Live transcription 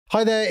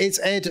Hi there, it's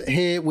Ed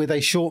here with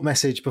a short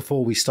message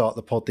before we start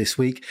the pod this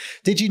week.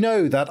 Did you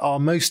know that our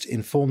most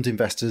informed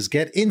investors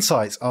get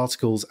insights,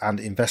 articles and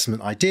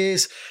investment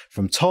ideas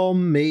from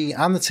Tom, me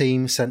and the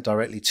team sent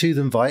directly to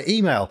them via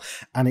email,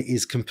 and it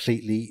is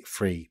completely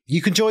free.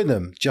 You can join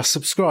them. Just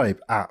subscribe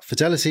at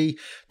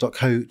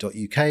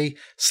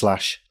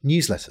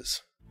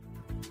fidelity.co.uk/newsletters.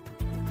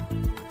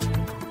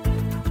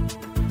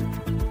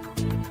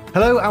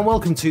 Hello and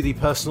welcome to the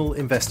Personal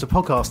Investor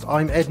Podcast.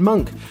 I'm Ed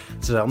Monk.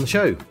 Today on the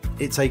show,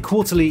 it's a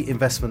quarterly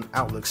investment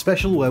outlook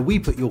special where we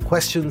put your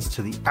questions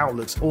to the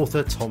Outlook's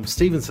author, Tom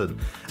Stevenson.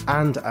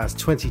 And as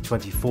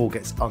 2024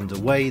 gets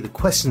underway, the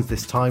questions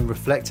this time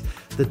reflect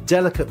the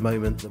delicate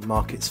moment that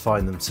markets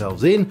find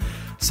themselves in.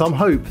 Some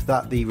hope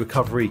that the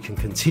recovery can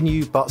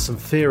continue, but some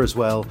fear as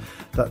well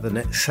that the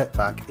next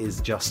setback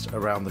is just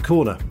around the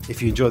corner.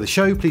 If you enjoy the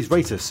show, please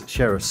rate us,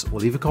 share us, or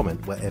leave a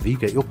comment wherever you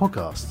get your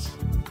podcasts.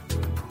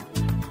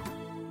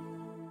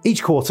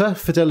 Each quarter,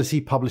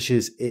 Fidelity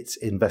publishes its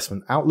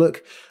investment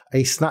outlook,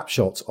 a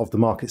snapshot of the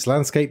market's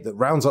landscape that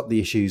rounds up the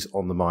issues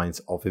on the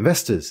minds of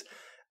investors.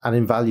 An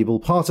invaluable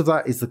part of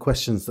that is the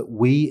questions that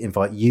we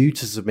invite you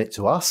to submit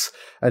to us,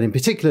 and in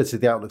particular to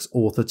the Outlook's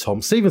author,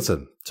 Tom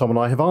Stevenson. Tom and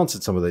I have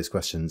answered some of those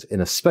questions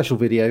in a special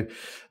video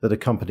that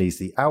accompanies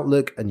the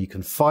Outlook, and you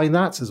can find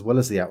that, as well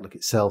as the Outlook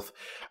itself,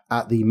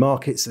 at the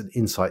Markets and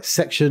Insights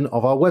section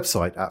of our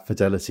website at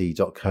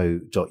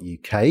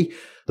fidelity.co.uk.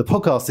 The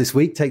podcast this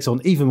week takes on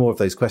even more of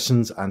those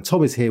questions, and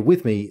Tom is here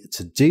with me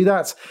to do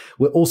that.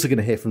 We're also going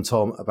to hear from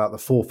Tom about the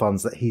 4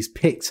 funds that he's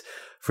picked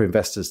for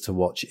investors to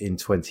watch in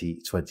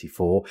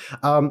 2024.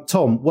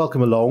 Tom,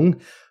 welcome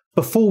along.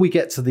 Before we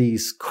get to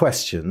these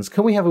questions,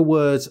 can we have a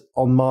word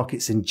on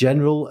markets in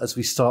general as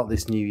we start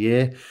this new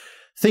year?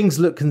 Things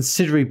look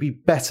considerably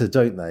better,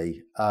 don't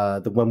they,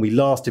 than when we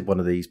last did one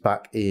of these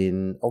back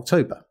in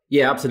October?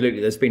 Yeah,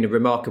 absolutely. There's been a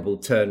remarkable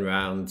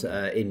turnaround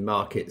in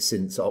markets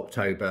since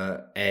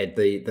October, Ed.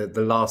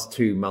 The last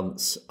 2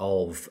 months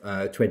of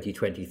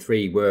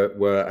 2023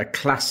 were a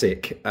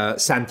classic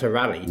Santa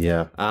rally.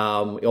 Yeah,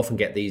 we often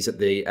get these at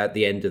the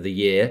end of the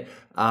year,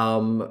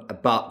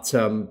 but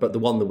the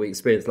one that we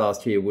experienced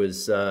last year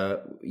was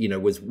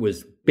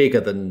bigger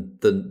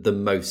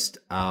than most,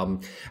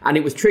 and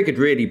it was triggered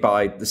really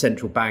by the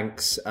central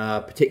banks,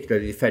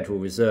 particularly the Federal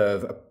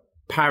Reserve,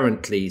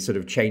 apparently sort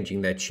of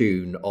changing their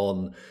tune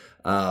on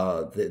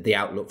the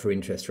outlook for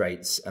interest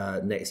rates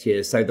next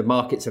year. So the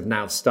markets have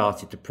now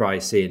started to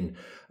price in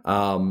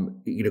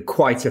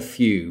quite a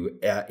few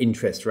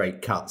interest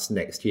rate cuts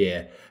next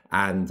year,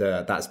 and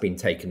that's been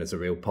taken as a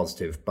real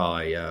positive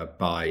by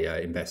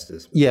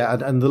investors. Yeah,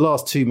 and the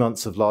last 2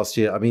 months of last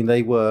year, I mean,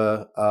 they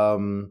were.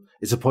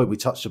 It's a point we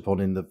touched upon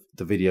in the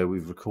video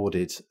we've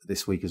recorded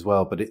this week as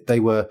well, but they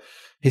were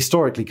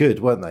historically good,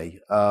 weren't they?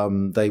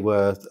 They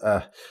were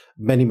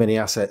many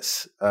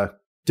assets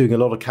doing a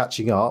lot of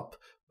catching up,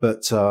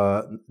 but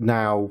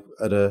now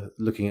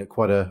looking at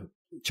quite a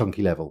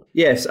chunky level.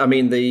 Yes, I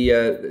mean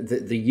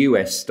the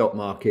US stock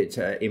market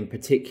in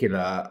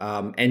particular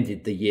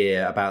ended the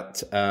year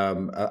about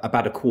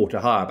a quarter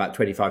higher, about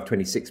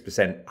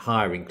 26%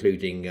 higher,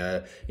 including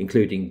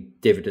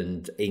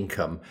dividend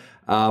income.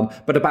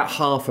 But about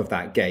half of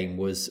that gain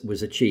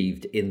was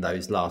achieved in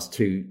those last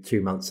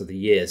two months of the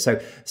year. So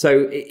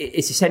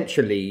it's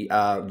essentially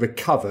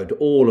recovered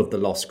all of the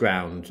lost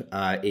ground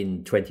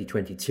in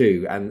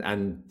 2022,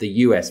 and the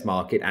US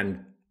market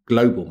and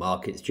global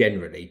markets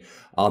generally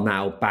are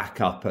now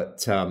back up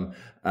at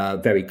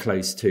very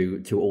close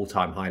to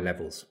all-time high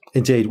levels.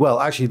 Indeed. Well,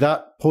 actually,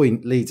 that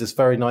point leads us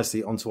very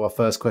nicely onto our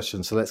first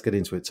question. So let's get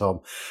into it, Tom.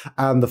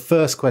 And the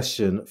first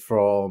question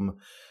from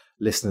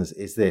listeners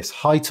is this.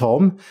 Hi,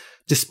 Tom.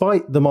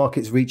 Despite the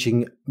markets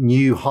reaching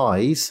new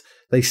highs,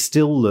 they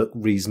still look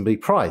reasonably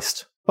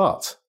priced.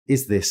 But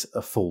is this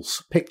a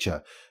false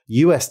picture?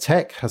 US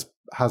tech has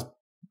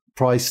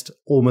priced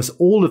almost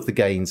all of the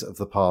gains of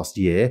the past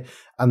year,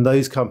 and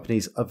those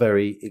companies are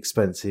very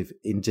expensive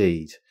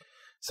indeed.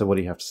 So what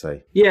do you have to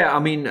say? Yeah, I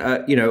mean,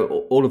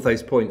 all of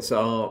those points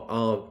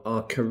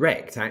are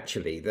correct,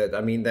 actually. That, I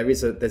mean,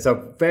 there's a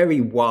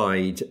very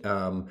wide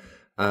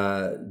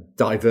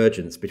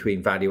divergence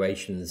between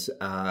valuations,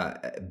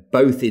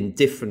 both in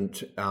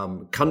different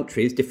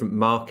countries, different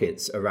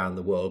markets around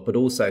the world, but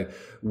also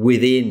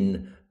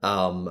within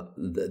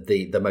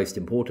the most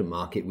important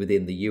market,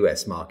 within the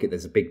US market.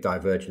 There's a big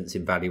divergence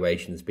in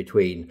valuations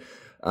between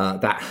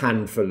that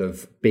handful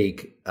of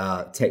big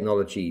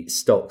technology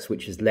stocks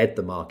which has led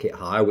the market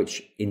higher,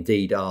 which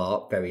indeed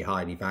are very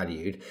highly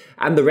valued,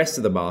 and the rest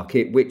of the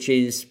market, which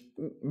is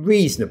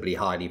reasonably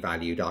highly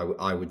valued,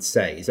 I would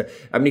say. So,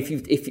 I mean,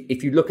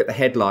 if you look at the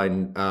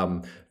headline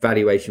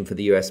valuation for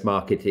the US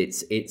market,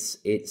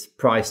 it's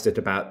priced at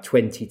about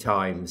 20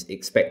 times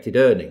expected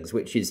earnings,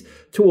 which is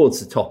towards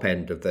the top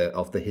end of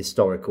the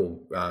historical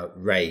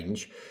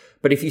range.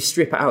 But if you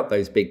strip out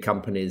those big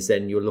companies,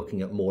 then you're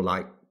looking at more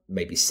like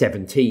maybe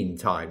 17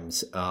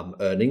 times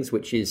earnings,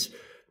 which is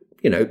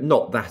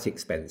not that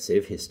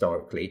expensive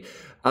historically.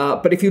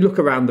 But if you look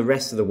around the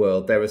rest of the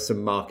world, there are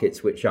some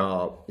markets which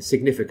are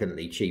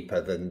significantly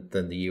cheaper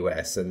than the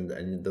US.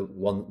 And the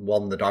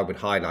one that I would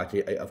highlight,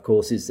 of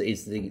course, is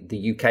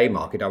the UK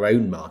market, our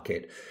own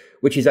market,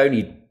 which is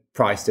only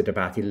priced at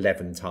about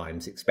 11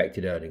 times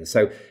expected earnings.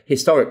 So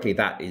historically,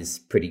 that is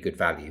pretty good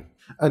value.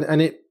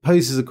 And it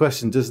poses a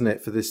question, doesn't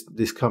it, for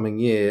this coming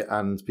year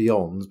and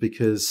beyond?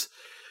 Because,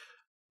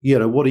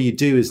 what do you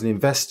do as an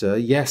investor?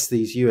 Yes,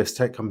 these US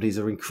tech companies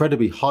are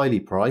incredibly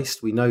highly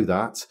priced. We know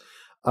that.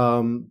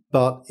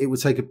 But it would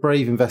take a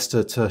brave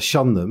investor to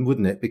shun them,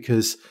 wouldn't it?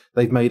 Because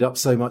they've made up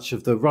so much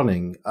of the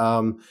running.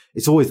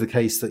 It's always the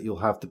case that you'll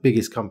have the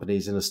biggest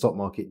companies in a stock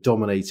market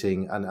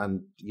dominating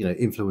and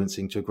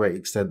influencing to a great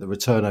extent the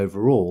return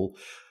overall.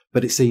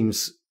 But it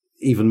seems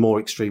even more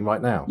extreme right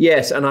now.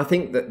 Yes, and I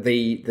think that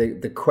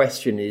the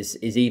question is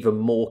even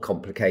more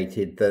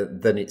complicated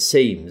than it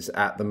seems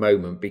at the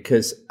moment,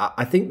 because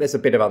I think there's a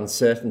bit of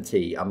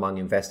uncertainty among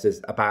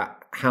investors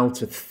about how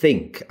to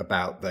think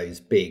about those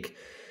big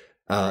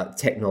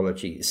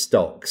technology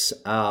stocks,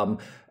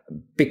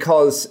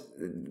 because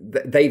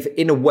they've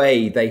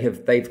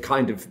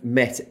kind of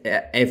met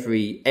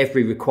every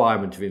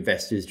requirement of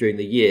investors during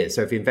the year.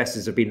 So if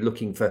investors have been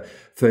looking for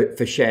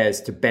shares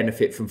to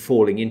benefit from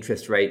falling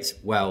interest rates,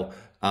 well,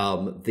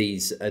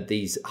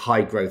 these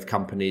high growth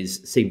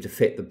companies seem to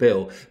fit the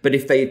bill. But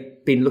if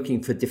they've been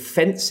looking for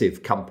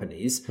defensive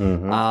companies, in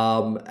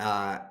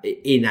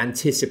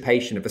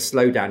anticipation of a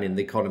slowdown in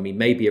the economy,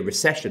 maybe a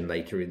recession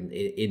later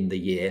in the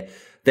year,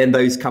 then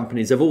those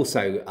companies have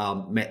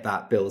also met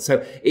that bill.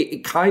 So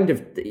it kind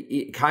of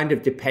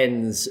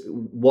depends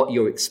what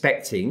you're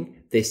expecting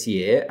this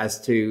year as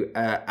to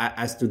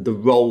the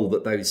role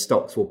that those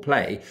stocks will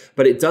play.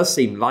 But it does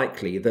seem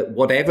likely that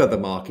whatever the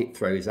market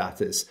throws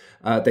at us,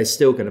 there's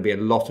still going to be a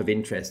lot of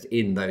interest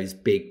in those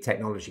big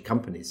technology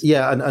companies.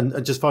 Yeah,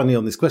 and just finally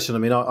on this question, I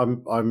mean,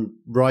 I'm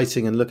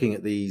writing and looking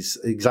at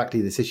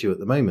exactly this issue at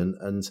the moment,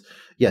 and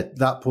yeah,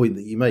 that point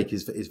that you make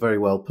is very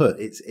well put.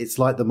 It's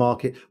like the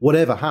market,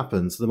 whatever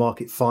happens, the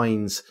market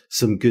finds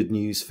some good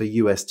news for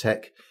US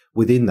tech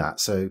within that.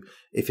 So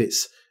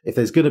if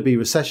there's going to be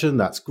recession,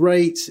 that's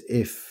great.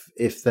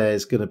 If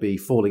there's going to be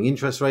falling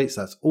interest rates,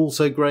 that's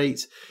also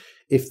great.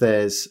 If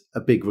there's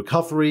a big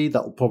recovery,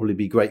 that will probably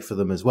be great for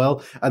them as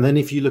well. And then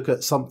if you look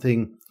at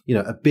something,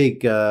 a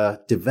big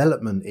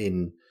development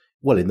in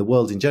the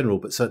world in general,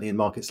 but certainly in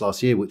markets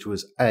last year, which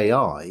was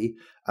AI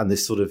and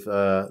this sort of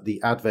the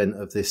advent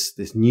of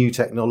this new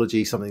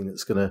technology, something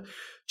that's going to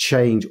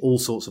change all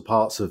sorts of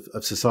parts of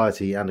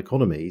society and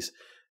economies.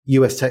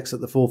 US tech's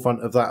at the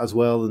forefront of that as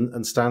well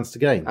and stands to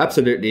gain.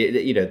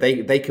 Absolutely.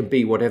 They can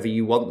be whatever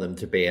you want them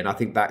to be. And I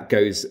think that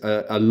goes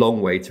a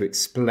long way to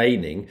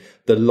explaining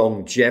the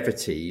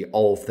longevity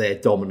of their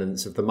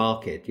dominance of the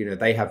market.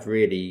 They have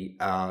really,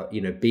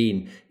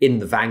 been in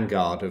the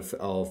vanguard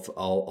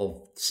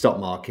of stock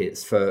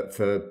markets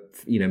for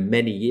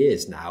many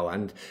years now.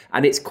 And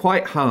it's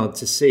quite hard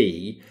to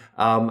see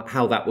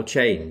how that will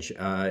change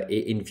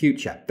in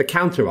future. The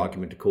counter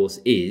argument, of course,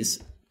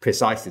 is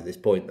precisely this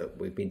point that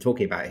we've been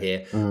talking about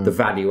here, the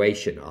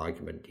valuation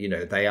argument.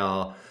 They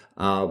are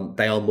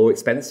more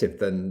expensive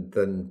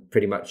than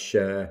pretty much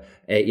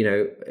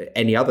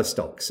any other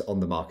stocks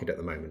on the market at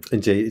the moment.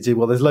 Indeed.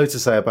 Well, there's loads to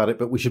say about it,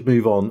 but we should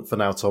move on for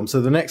now, Tom.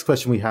 So the next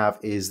question we have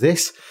is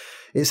this.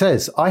 It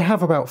says, I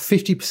have about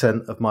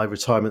 50% of my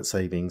retirement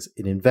savings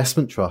in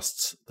investment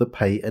trusts that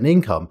pay an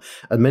income,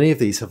 and many of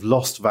these have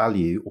lost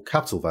value, or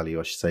capital value,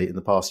 I should say, in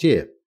the past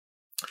year.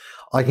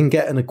 I can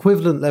get an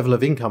equivalent level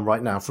of income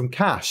right now from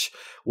cash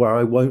where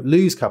I won't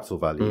lose capital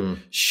value.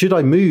 Should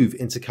I move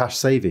into cash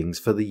savings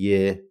for the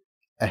year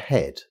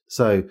ahead?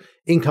 So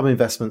income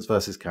investments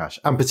versus cash,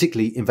 and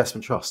particularly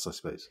investment trusts, I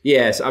suppose.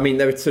 Yes, I mean,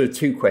 there are sort of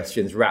two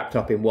questions wrapped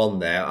up in one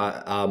there,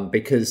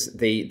 because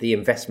the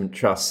investment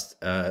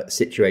trust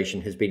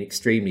situation has been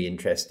extremely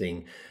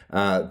interesting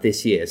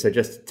this year. So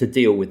just to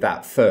deal with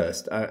that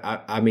first,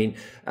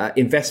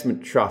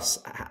 investment trusts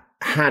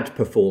had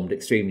performed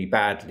extremely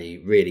badly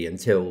really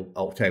until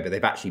October.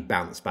 They've actually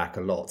bounced back a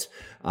lot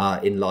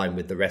in line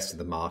with the rest of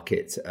the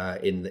market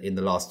in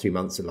the last 2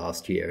 months of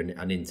last year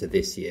and into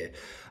this year.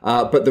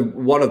 But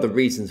one of the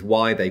reasons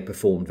why they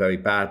performed very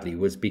badly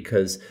was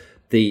because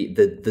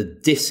the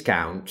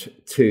discount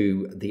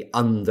to the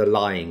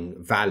underlying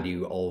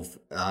value of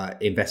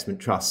investment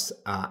trusts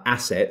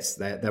assets,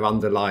 their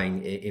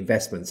underlying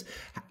investments,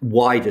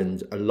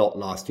 widened a lot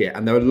last year,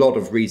 and there are a lot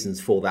of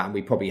reasons for that, and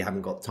we probably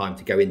haven't got time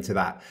to go into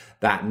that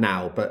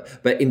now. But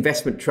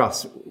investment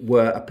trusts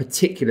were a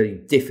particularly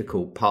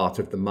difficult part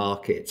of the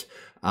market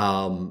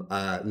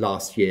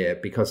last year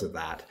because of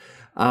that.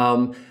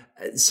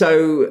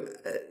 So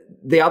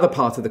the other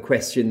part of the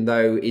question,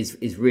 though,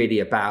 is really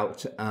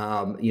about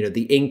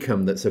the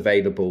income that's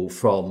available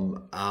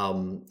from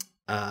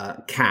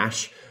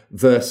cash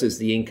versus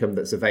the income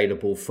that's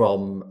available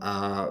from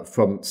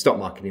stock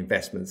market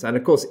investments. And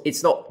of course,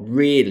 it's not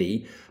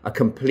really a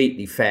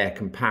completely fair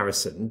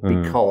comparison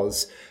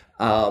because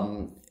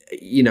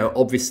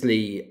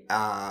obviously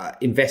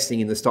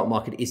investing in the stock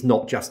market is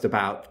not just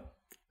about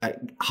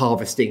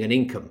harvesting an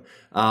income.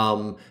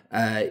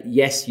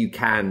 Yes, you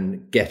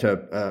can get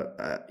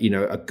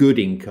a good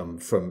income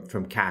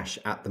from cash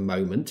at the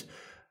moment.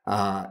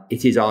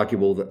 It is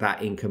arguable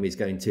that income is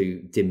going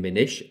to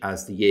diminish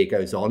as the year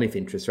goes on if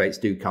interest rates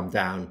do come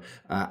down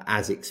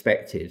as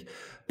expected.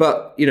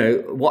 But,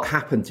 what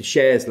happened to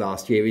shares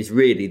last year is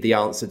really the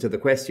answer to the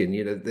question.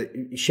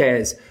 The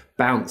shares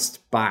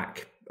bounced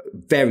back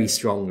very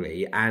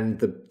strongly, and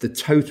the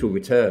total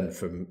return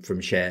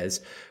from shares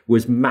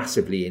was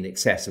massively in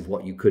excess of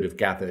what you could have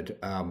gathered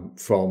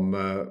from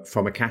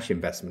a cash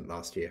investment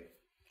last year.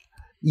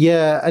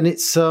 Yeah, and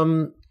it's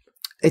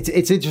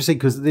interesting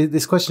because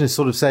this question is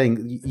sort of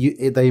saying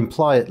they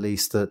imply at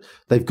least that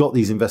they've got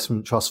these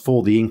investment trusts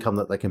for the income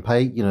that they can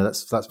pay.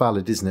 That's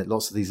valid, isn't it?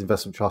 Lots of these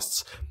investment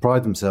trusts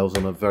pride themselves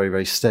on a very,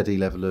 very steady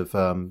level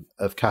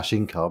of cash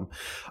income,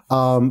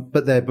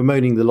 but they're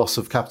bemoaning the loss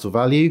of capital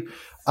value.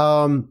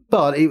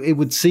 But it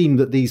would seem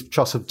that these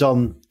trusts have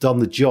done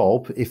the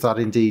job, if that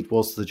indeed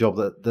was the job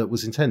that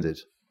was intended.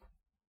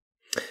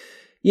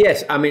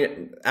 Yes, I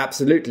mean,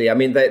 absolutely. I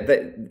mean,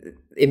 the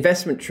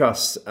investment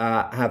trusts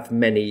have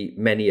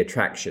many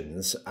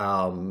attractions.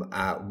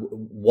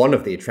 One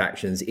of the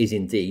attractions is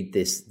indeed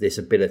this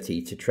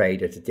ability to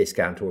trade at a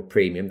discount or a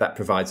premium that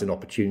provides an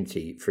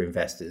opportunity for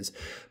investors.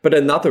 But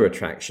another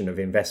attraction of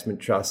investment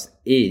trusts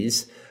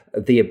is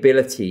the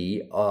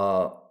ability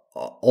of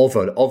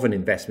an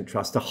investment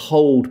trust to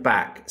hold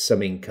back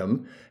some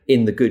income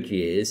in the good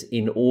years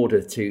in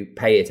order to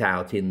pay it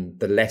out in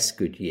the less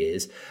good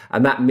years.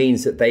 And that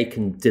means that they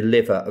can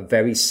deliver a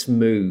very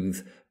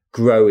smooth,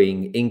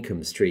 growing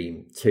income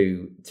stream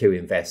to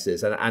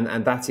investors.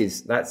 And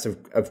that's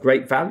of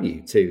great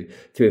value to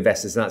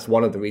investors. And that's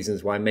one of the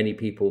reasons why many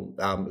people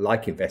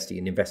like investing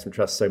in investment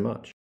trusts so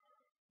much.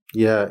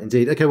 Yeah,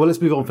 indeed. Okay, well,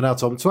 let's move on for now,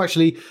 Tom. So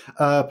actually,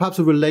 perhaps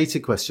a related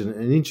question,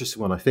 an interesting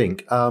one, I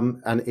think,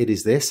 and it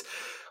is this.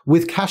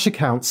 With cash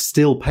accounts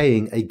still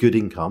paying a good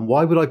income,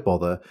 why would I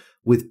bother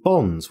with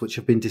bonds, which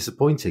have been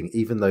disappointing,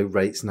 even though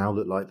rates now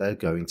look like they're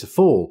going to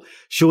fall?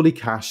 Surely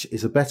cash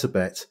is a better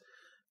bet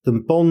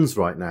than bonds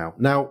right now.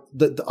 Now,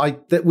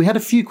 we had a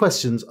few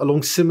questions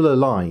along similar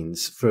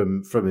lines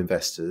from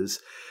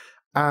investors,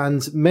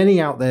 and many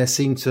out there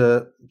seem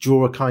to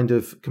draw a kind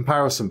of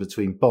comparison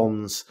between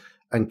bonds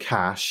and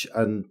cash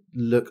and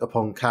look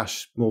upon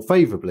cash more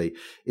favourably.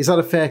 Is that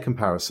a fair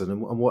comparison? And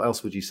what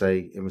else would you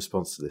say in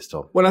response to this,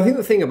 Tom? Well, I think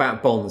the thing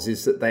about bonds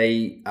is that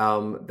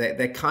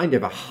they're kind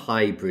of a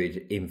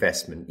hybrid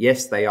investment.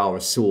 Yes, they are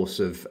a source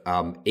of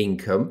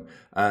income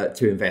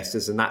to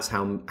investors, and that's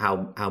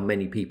how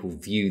many people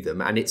view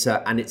them. And it's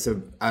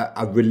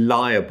a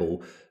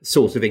reliable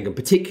source of income,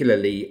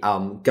 particularly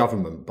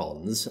government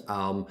bonds.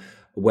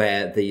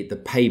 Where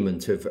the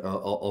payment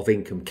of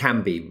income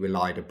can be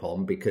relied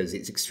upon, because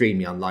it's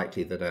extremely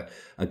unlikely that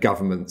a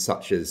government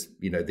such as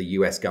the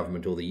US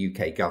government or the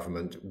UK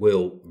government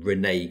will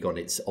renege on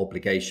its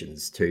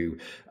obligations to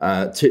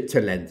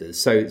lenders.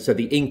 So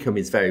the income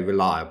is very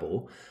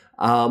reliable,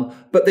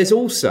 but there's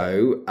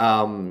also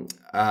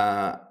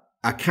a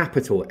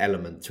capital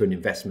element to an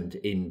investment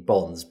in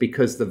bonds,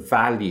 because the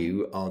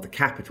value or the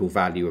capital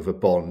value of a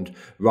bond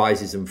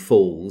rises and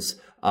falls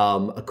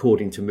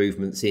according to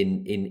movements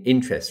in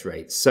interest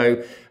rates.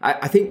 So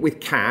I think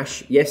with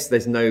cash, yes,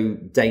 there's no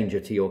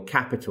danger to your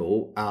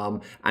capital,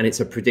 and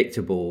it's a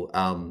predictable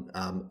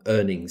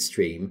earnings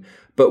stream.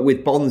 But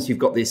with bonds, you've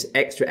got this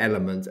extra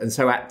element. And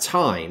so at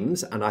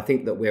times, and I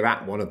think that we're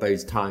at one of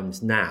those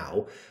times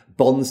now,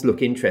 bonds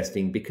look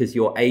interesting because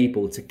you're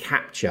able to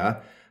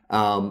capture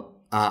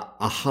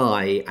a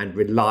high and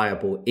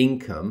reliable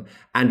income,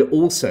 and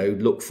also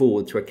look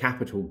forward to a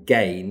capital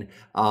gain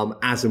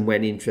as and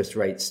when interest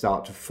rates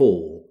start to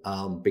fall,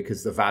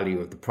 because the value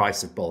of the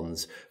price of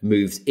bonds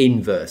moves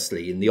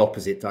inversely in the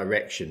opposite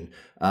direction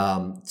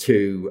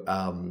to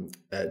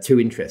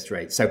interest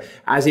rates. So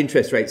as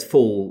interest rates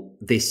fall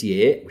this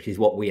year, which is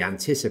what we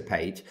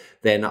anticipate,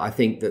 then I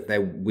think that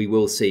we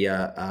will see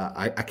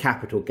a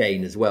capital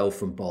gain as well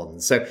from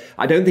bonds. So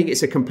I don't think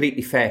it's a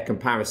completely fair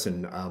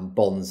comparison,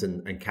 bonds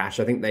and cash.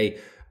 I think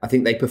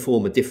they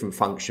perform a different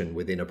function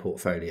within a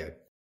portfolio.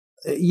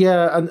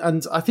 Yeah,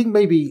 and I think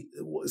maybe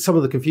some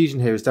of the confusion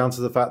here is down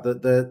to the fact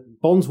that the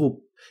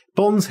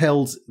bonds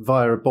held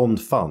via a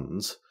bond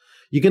fund,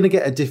 you're going to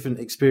get a different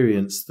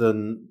experience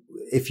than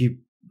if you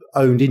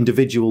owned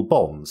individual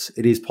bonds.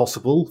 It is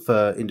possible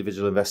for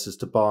individual investors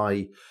to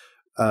buy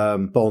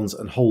bonds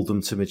and hold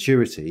them to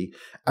maturity,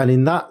 and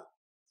in that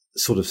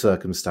sort of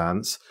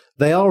circumstance,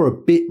 they are a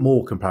bit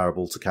more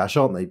comparable to cash,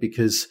 aren't they?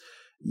 Because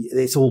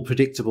it's all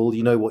predictable.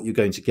 You know what you're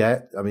going to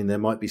get. I mean, there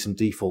might be some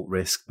default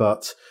risk,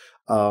 but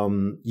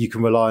you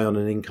can rely on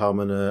an income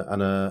and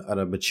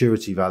a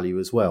maturity value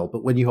as well.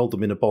 But when you hold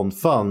them in a bond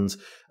fund,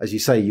 as you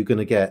say, you're going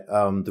to get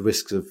the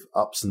risks of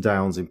ups and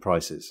downs in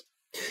prices.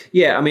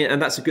 Yeah, I mean,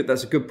 and that's a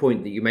good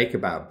point that you make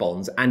about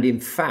bonds. And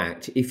in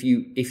fact, if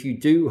you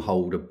do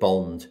hold a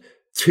bond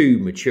to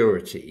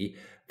maturity,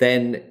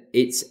 then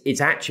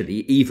it's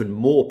actually even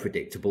more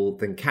predictable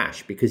than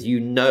cash, because you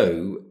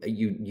know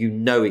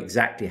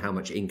exactly how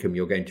much income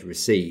you're going to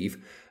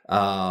receive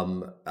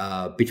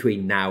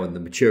between now and the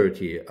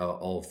maturity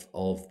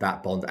of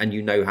that bond, and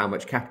you know how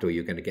much capital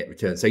you're going to get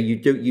returned. So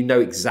you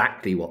know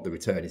exactly what the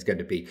return is going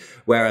to be.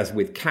 Whereas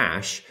with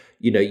cash,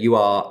 you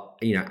are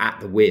at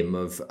the whim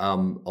of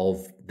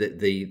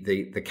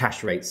the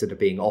cash rates that are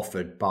being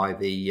offered by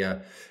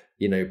the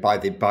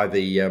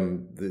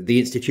the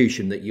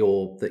institution that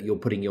you're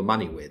putting your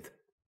money with.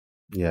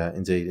 Yeah,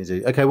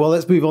 indeed. Okay, well,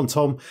 let's move on,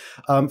 Tom,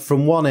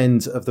 from one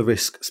end of the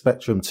risk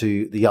spectrum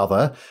to the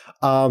other.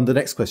 The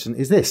next question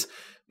is this.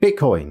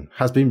 Bitcoin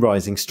has been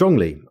rising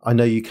strongly. I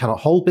know you cannot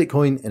hold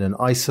Bitcoin in an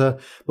ISA,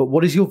 but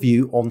what is your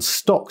view on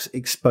stocks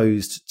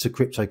exposed to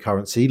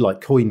cryptocurrency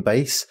like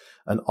Coinbase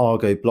and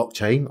Argo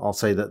Blockchain? I'll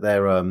say that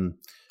they're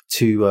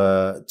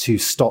two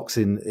stocks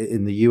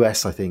in the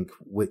US, I think,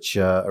 which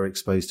are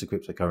exposed to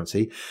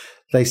cryptocurrency.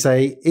 They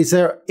say,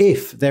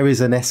 if there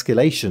is an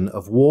escalation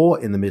of war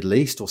in the Middle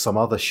East or some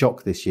other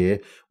shock this year,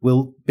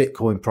 will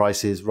Bitcoin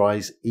prices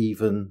rise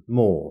even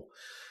more?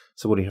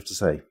 So what do you have to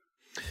say?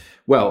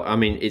 Well, I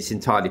mean, it's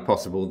entirely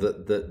possible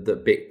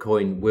that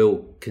Bitcoin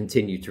will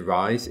continue to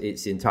rise.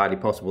 It's entirely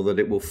possible that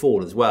it will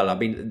fall as well. I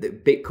mean,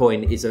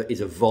 Bitcoin is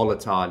a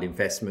volatile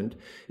investment.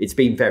 It's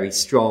been very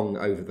strong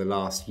over the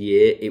last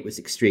year. It was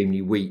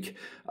extremely weak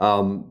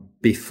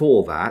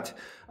before that.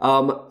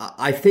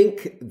 I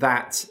think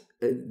that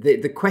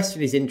the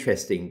question is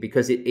interesting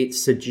because it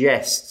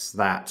suggests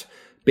that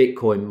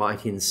Bitcoin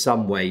might in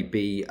some way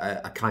be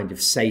a kind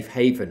of safe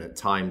haven at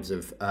times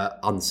of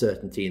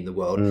uncertainty in the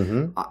world.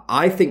 Mm-hmm.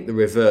 I think the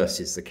reverse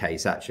is the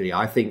case. Actually,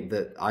 I think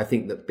that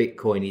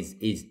Bitcoin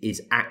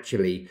is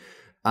actually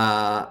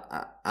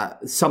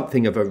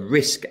something of a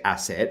risk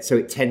asset. So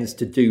it tends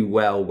to do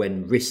well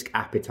when risk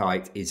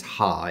appetite is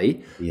high.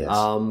 Yes.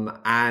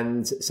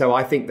 And so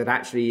I think that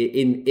actually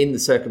in the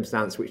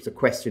circumstance which the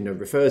questioner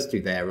refers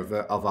to there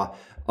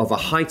of a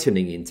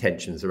heightening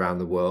intentions around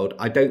the world,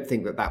 I don't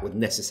think that would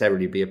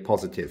necessarily be a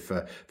positive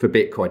for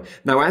Bitcoin.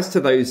 Now, as to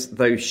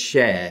those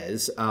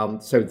shares,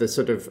 so the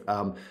sort of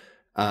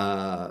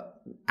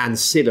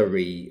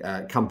ancillary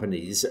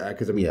companies,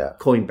 because I mean,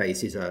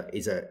 Coinbase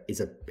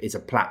is a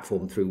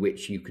platform through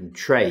which you can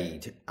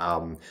trade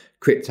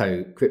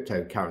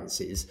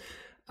cryptocurrencies.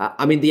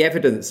 I mean, the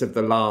evidence of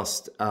the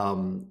last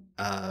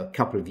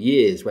couple of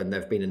years, when there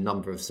have been a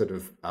number of sort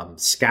of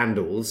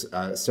scandals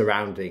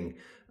surrounding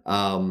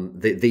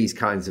these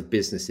kinds of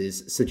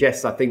businesses,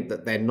 suggests, I think,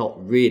 that they're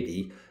not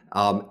really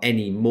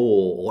any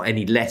more or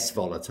any less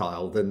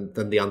volatile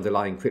than the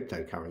underlying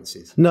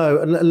cryptocurrencies.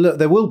 No, and look,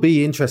 there will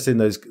be interest in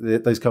those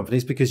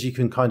companies because you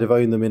can kind of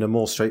own them in a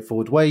more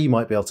straightforward way. You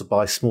might be able to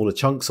buy smaller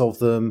chunks of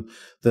them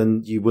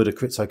than you would a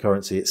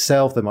cryptocurrency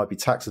itself. There might be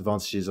tax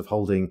advantages of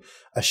holding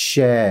a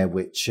share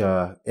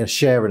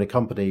in a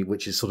company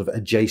which is sort of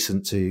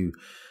adjacent to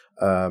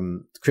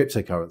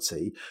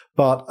cryptocurrency,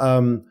 but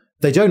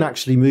they don't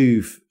actually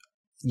move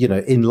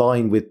in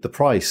line with the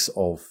price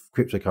of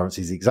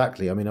cryptocurrencies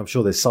exactly. I mean, I'm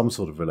sure there's some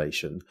sort of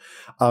relation.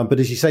 But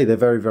as you say, they're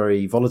very,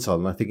 very volatile.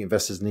 And I think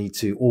investors need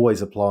to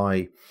always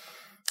apply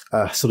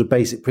sort of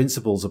basic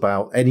principles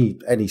about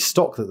any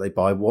stock that they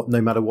buy,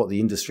 no matter what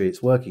the industry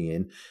it's working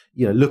in.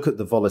 Look at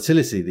the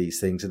volatility of these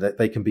things, and that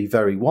they can be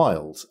very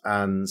wild.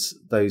 And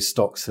those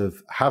stocks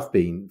have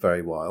been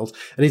very wild.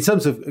 And in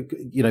terms of,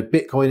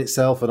 Bitcoin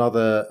itself and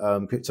other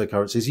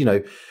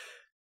cryptocurrencies,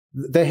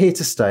 they're here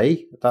to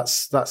stay.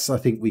 That's. I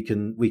think we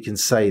can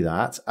say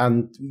that.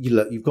 And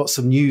you've got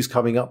some news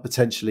coming up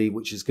potentially,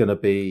 which is going to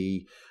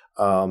be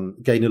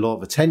gain a lot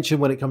of attention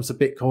when it comes to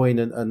Bitcoin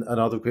and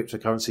other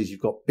cryptocurrencies. You've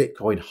got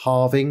Bitcoin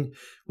halving,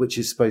 which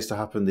is supposed to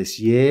happen this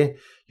year.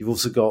 You've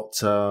also got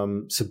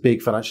some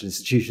big financial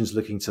institutions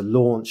looking to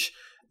launch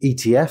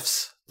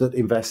ETFs that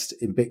invest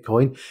in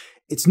Bitcoin.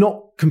 It's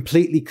not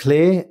completely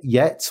clear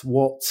yet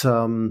what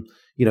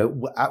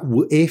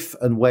if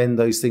and when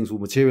those things will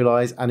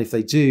materialize, and if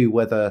they do,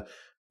 whether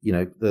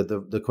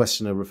the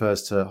questioner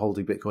refers to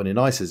holding Bitcoin in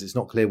ISAs. It's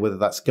not clear whether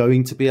that's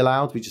going to be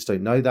allowed. We just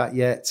don't know that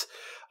yet.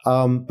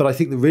 But I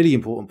think the really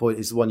important point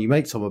is the one you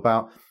make, Tom,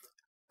 about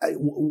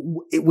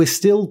we're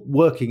still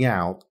working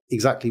out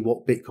exactly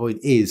what Bitcoin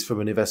is from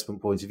an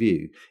investment point of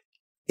view.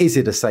 Is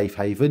it a safe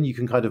haven? You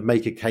can kind of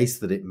make a case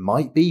that it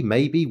might be,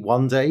 maybe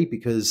one day,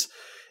 because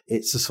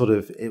it's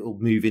it will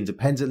move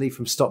independently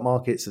from stock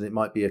markets, and it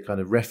might be a kind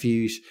of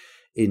refuge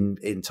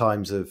in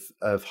times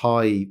of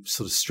high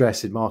sort of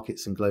stress in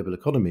markets and global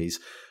economies.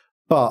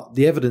 But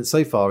the evidence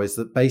so far is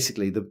that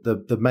basically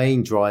the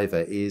main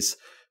driver is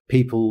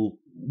people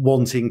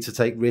wanting to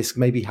take risk,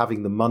 maybe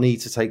having the money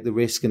to take the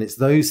risk. And it's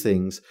those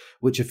things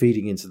which are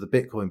feeding into the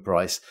Bitcoin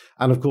price.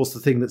 And of course, the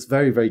thing that's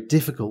very, very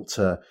difficult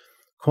to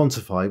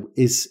quantify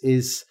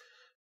is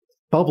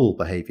bubble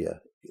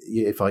behavior,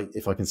 if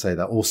I can say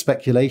that, or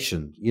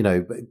speculation.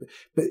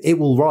 But it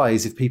will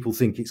rise if people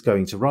think it's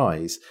going to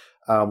rise.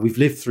 We've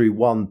lived through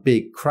one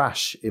big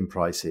crash in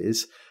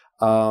prices.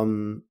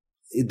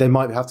 There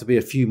might have to be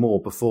a few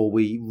more before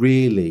we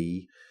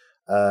really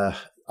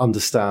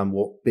understand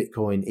what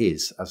Bitcoin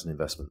is as an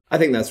investment. I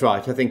think that's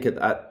right. I think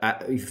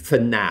for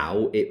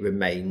now it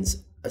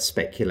remains a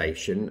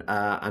speculation,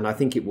 and I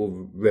think it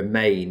will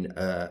remain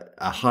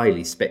a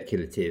highly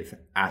speculative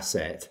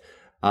asset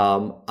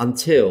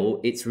until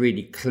it's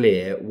really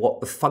clear what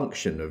the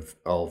function of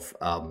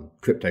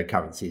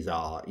cryptocurrencies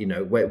are.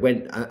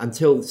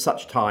 Until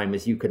such time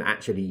as you can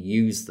actually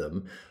use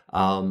them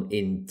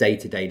in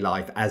day-to-day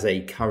life as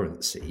a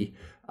currency,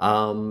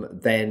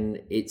 then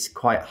it's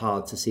quite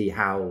hard to see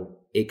how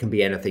it can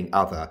be anything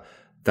other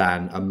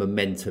than a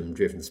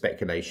momentum-driven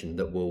speculation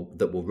that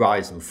will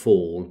rise and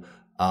fall,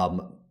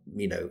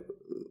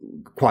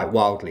 quite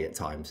wildly at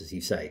times, as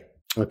you say.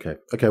 Okay.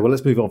 Well,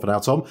 let's move on for now,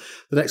 Tom.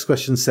 The next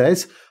question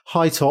says,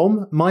 "Hi,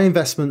 Tom. My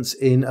investments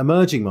in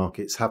emerging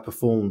markets have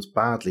performed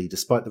badly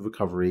despite the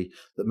recovery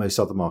that most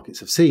other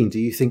markets have seen. Do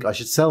you think I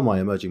should sell my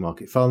emerging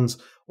market funds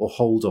or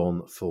hold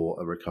on for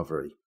a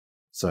recovery?"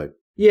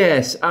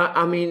 Yes,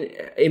 I mean,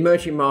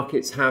 emerging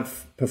markets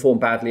have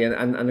performed badly,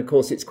 and of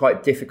course, it's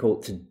quite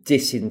difficult to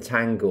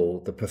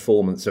disentangle the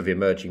performance of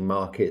emerging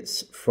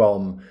markets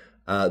from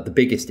the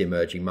biggest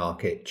emerging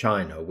market,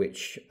 China,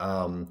 which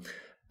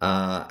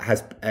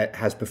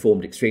has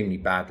performed extremely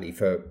badly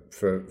for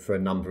a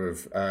number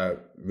of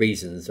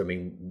reasons. I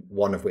mean,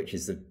 one of which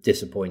is the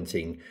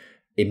disappointing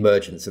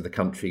emergence of the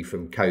country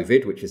from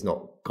COVID, which has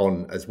not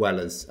gone as well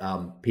as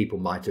people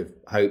might have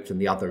hoped, and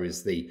the other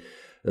is the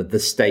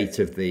state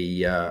of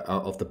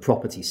the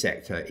property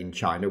sector in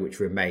China, which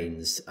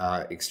remains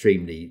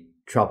extremely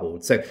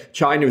troubled. So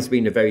China has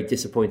been a very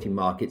disappointing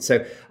market.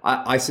 So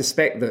I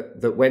suspect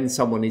that when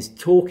someone is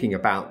talking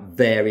about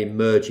their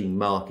emerging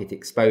market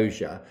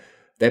exposure,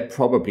 they're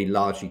probably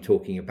largely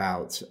talking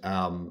about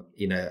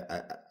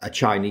a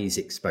Chinese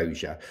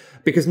exposure,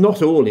 because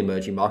not all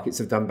emerging markets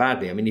have done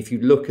badly. I mean, if you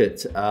look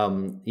at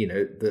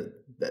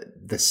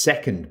the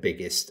second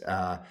biggest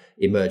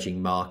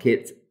emerging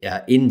market,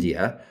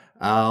 India,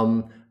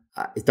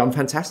 it's done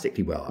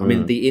fantastically well. I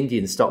mean, the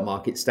Indian stock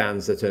market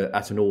stands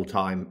at an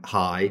all-time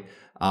high.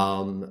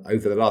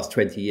 Over the last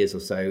 20 years or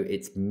so,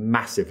 it's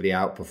massively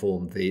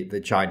outperformed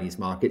the Chinese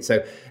market.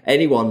 So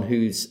anyone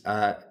whose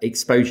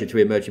exposure to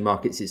emerging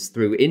markets is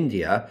through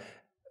India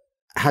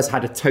has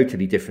had a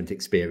totally different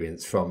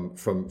experience from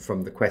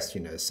the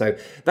questioners. So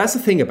that's the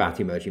thing about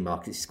emerging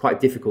markets. It's quite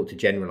difficult to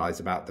generalize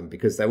about them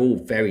because they're all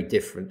very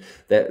different.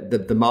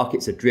 The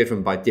markets are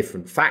driven by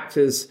different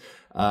factors.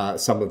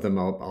 Some of them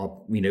are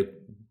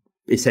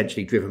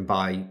essentially driven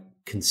by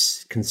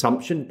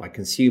consumption, by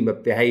consumer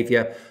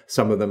behavior.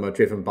 Some of them are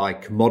driven by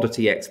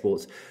commodity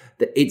exports.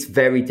 It's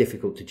very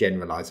difficult to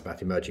generalize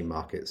about emerging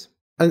markets.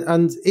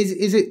 And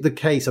is it the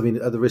case, I mean,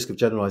 at the risk of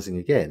generalizing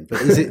again,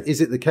 but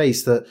is it the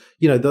case that,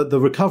 the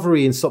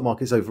recovery in stock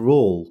markets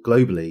overall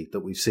globally that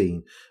we've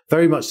seen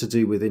very much to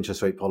do with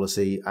interest rate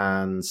policy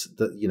and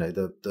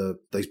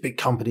those big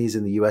companies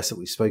in the US that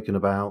we've spoken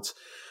about,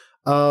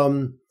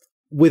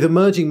 with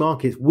emerging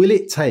markets, will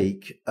it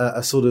take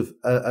a sort of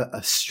a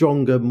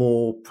stronger,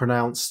 more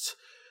pronounced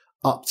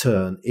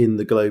upturn in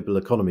the global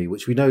economy,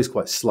 which we know is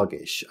quite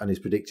sluggish and is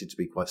predicted to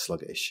be quite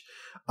sluggish,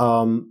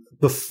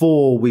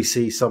 before we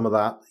see some of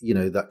that,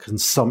 that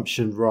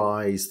consumption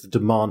rise, the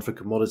demand for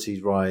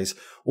commodities rise,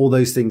 all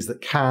those things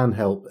that can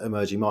help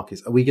emerging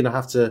markets? Are we going to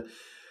have to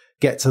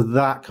get to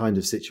that kind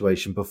of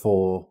situation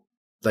before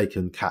they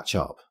can catch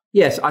up?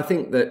 Yes, I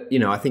think that,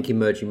 I think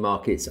emerging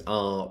markets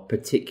are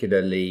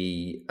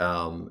particularly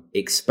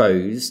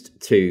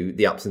exposed to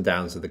the ups and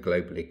downs of the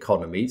global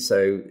economy.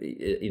 So,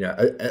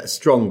 a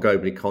strong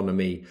global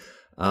economy,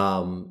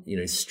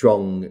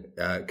 strong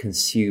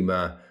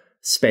consumer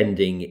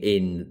spending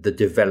in the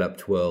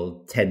developed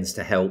world tends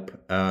to help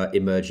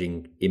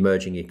emerging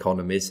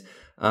economies.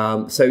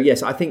 So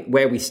yes, I think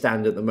where we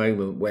stand at the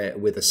moment, where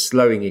with a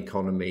slowing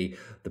economy,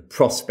 the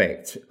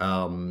prospect,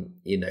 of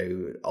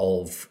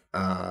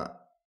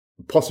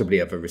possibly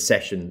of a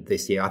recession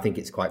this year. I think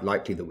it's quite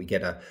likely that we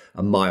get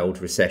a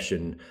mild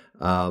recession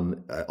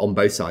on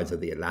both sides of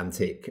the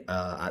Atlantic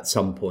at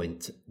some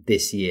point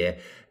this year.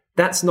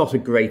 That's not a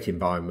great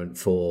environment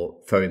for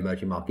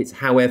emerging markets.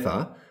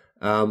 However,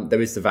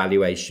 there is the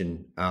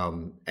valuation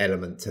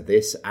element to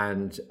this,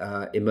 and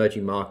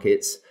emerging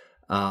markets,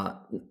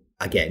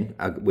 again,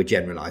 we're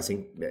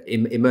generalizing.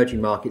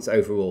 Emerging markets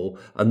overall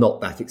are not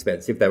that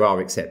expensive. There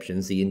are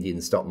exceptions. The Indian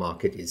stock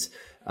market is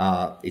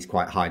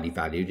quite highly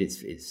valued.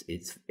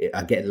 It's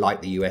again,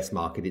 like the US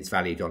market, it's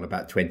valued on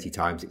about 20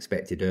 times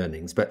expected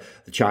earnings. But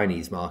the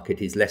Chinese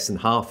market is less than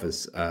half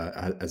as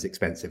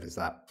expensive as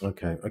that.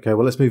 Okay.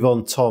 Well, let's move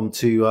on, Tom,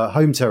 to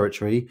home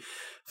territory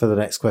for the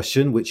next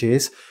question, which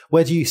is,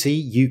 where do you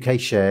see UK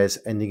shares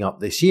ending up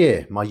this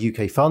year? My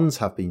UK funds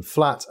have been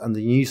flat and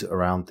the news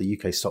around the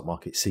UK stock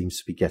market seems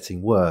to be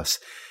getting worse.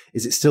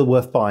 Is it still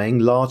worth buying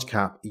large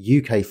cap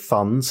UK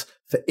funds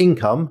for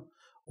income,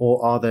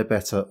 or are there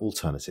better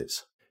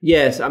alternatives?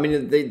 Yes, I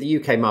mean, the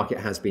UK market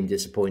has been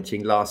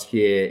disappointing. Last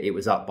year, it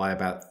was up by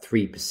about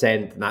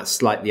 3%, and that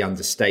slightly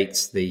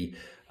understates the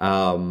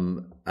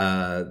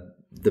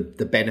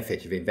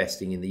benefit of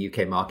investing in the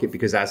UK market,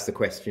 because as the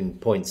question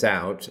points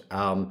out,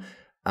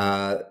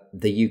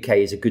 the UK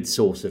is a good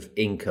source of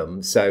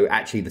income. So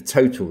actually the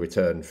total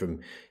return from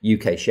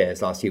UK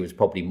shares last year was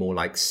probably more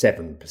like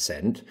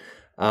 7%,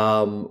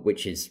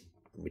 which is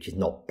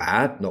not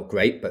bad, not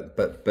great,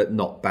 but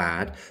not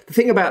bad. The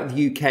thing about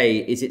the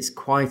UK is it's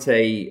quite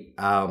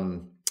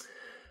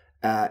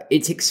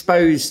it's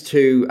exposed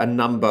to a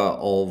number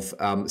of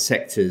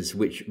sectors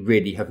which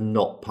really have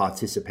not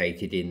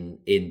participated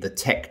in the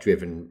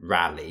tech-driven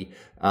rally.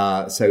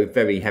 So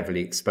very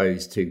heavily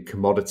exposed to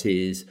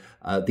commodities.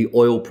 The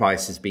oil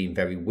price has been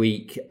very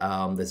weak.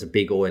 There's a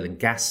big oil and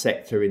gas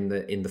sector in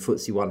the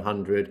FTSE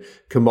 100.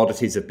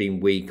 Commodities have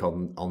been weak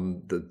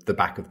on the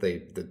back of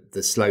the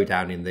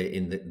slowdown in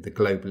the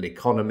global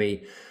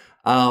economy.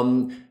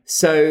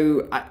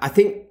 So I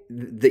think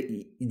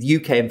the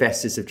UK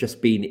investors have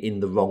just been in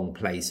the wrong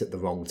place at the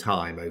wrong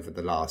time over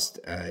the last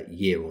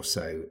year or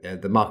so.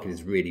 The market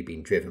has really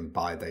been driven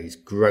by those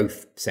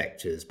growth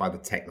sectors, by the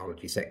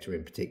technology sector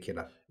in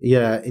particular.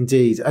 Yeah,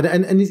 indeed.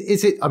 And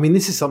is it? I mean,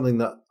 this is something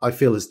that I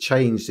feel has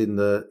changed in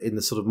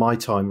the sort of my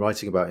time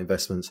writing about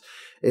investments.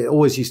 It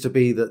always used to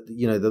be that,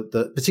 you know,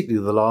 the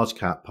particularly the large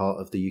cap part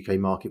of the UK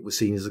market was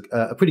seen as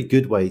a pretty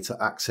good way to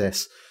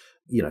access,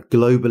 you know,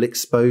 global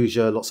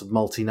exposure, lots of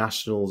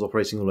multinationals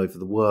operating all over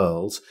the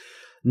world.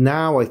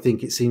 Now, I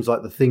think it seems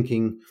like the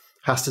thinking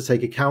has to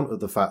take account of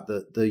the fact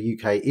that the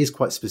UK is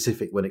quite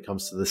specific when it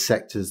comes to the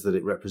sectors that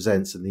it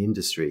represents and the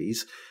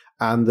industries,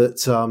 and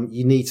that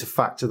you need to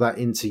factor that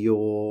into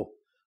your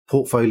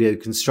portfolio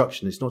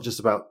construction. It's not just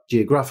about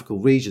geographical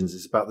regions,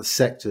 it's about the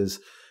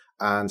sectors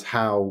and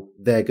how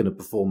they're going to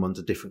perform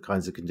under different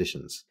kinds of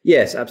conditions.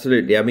 Yes,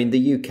 absolutely. I mean,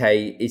 the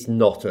UK is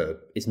not a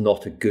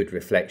good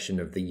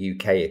reflection of the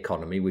UK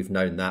economy. We've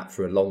known that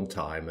for a long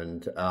time,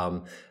 and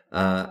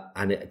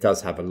it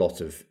does have a lot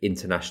of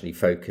internationally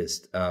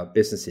focused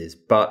businesses.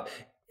 But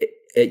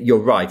you're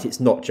right;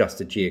 it's not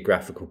just a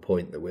geographical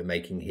point that we're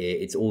making here.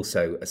 It's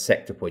also a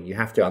sector point. You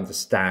have to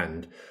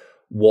understand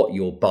what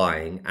you're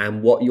buying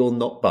and what you're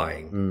not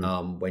buying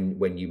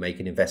when you make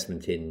an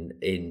investment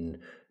in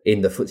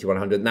the FTSE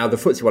 100. Now, the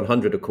FTSE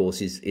 100, of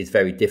course, is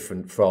very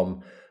different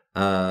from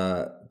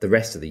the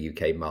rest of the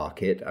UK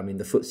market. I mean,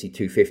 the FTSE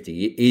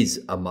 250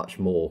 is a much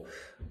more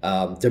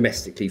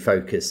domestically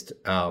focused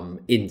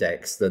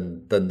index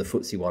than the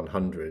FTSE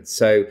 100.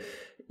 So,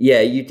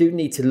 yeah, you do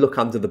need to look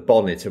under the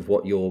bonnet of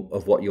what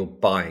you're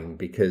buying,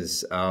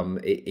 because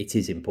it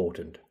is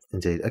important.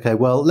 Indeed. Okay,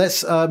 well,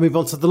 let's move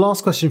on to the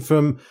last question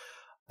from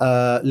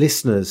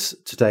listeners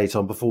today,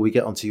 Tom, before we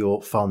get onto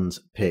your fund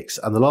picks.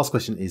 And the last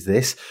question is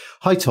this.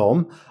 Hi,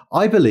 Tom.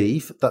 I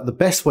believe that the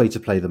best way to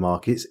play the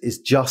markets is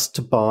just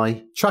to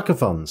buy tracker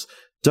funds.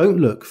 Don't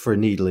look for a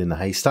needle in the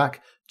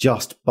haystack,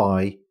 just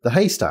buy the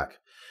haystack.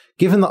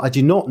 Given that I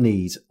do not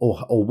need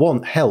or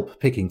want help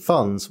picking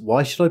funds,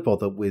 why should I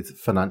bother with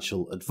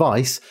financial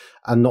advice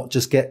and not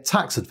just get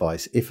tax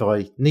advice if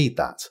I need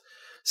that?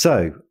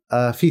 So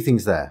a few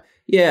things there.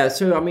 Yeah,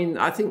 so I mean,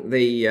 I think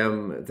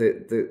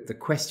the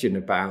question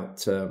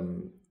about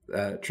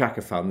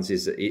tracker funds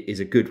is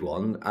a good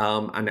one,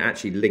 and it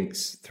actually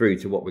links through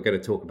to what we're going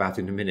to talk about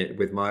in a minute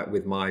with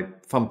my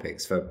fund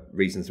picks for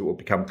reasons that will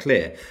become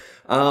clear.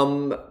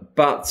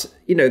 But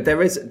you know,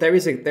 there is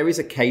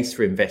a case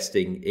for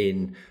investing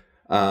in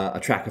a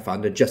tracker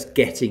fund and just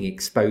getting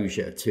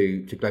exposure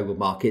to global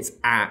markets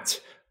at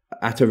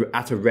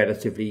a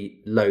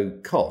relatively low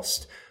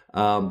cost,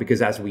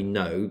 because as we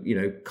know, you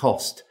know,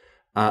 cost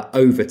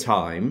over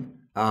time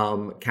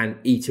can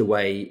eat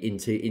away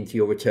into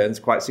your returns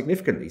quite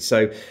significantly.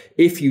 So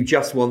if you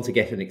just want to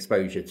get an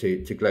exposure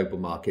to global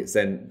markets,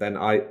 then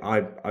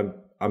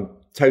I'm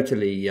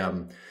totally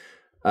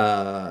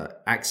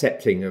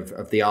accepting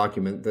of the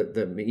argument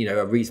that you know,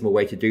 a reasonable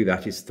way to do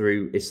that is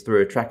through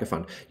a tracker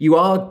fund. You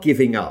are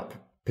giving up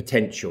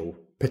potential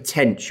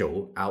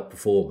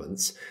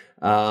outperformance.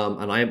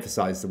 And I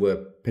emphasize the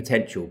word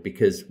potential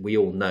because we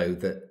all know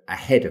that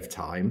ahead of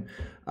time,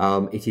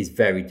 it is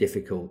very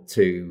difficult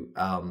to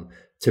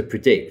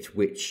predict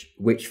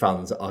which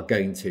funds are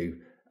going to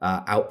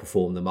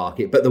outperform the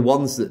market. But the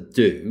ones that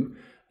do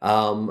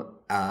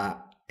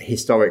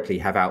historically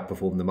have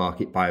outperformed the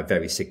market by a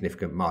very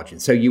significant margin.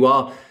 So you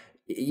are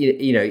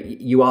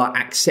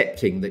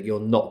accepting that you're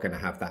not going to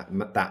have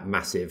that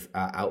massive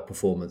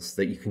outperformance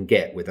that you can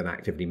get with an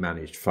actively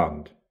managed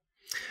fund.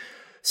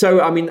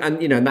 So, I mean, and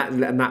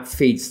that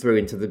feeds through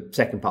into the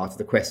second part of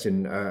the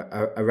question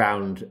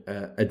around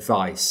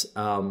advice.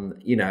 A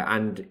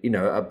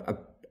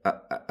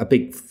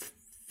big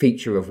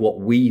feature of what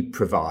we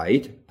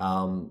provide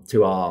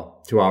to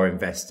our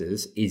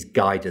investors is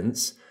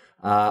guidance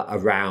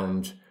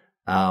around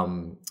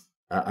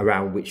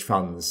which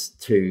funds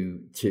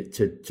to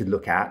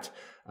look at.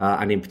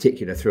 And in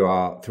particular through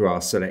our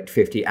Select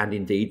 50, and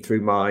indeed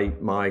through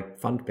my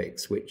fund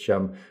picks, which I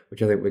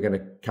think we're going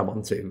to come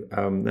on to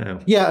now.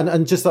 Yeah,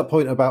 and just that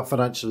point about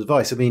financial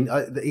advice. I mean,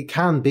 it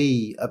can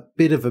be a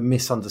bit of a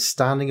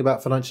misunderstanding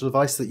about financial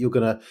advice that you're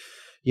going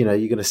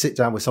to sit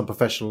down with some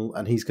professional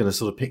and he's going to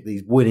sort of pick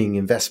these winning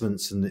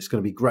investments and it's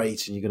going to be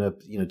great and you're going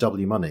to double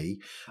your money.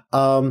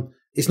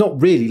 it's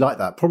not really like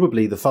that.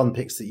 Probably the fund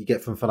picks that you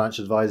get from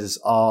financial advisors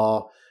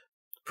are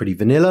pretty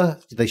vanilla.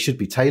 They should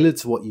be tailored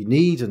to what you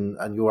need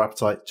and your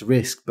appetite to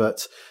risk,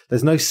 but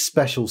there's no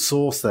special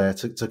sauce there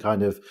to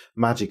kind of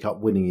magic up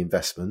winning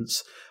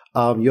investments.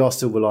 You are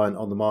still reliant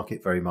on the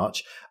market very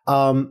much.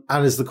 And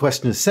as the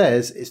questioner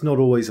says, it's not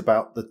always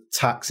about the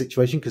tax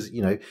situation because,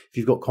 if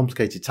you've got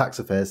complicated tax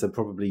affairs, then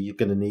probably you're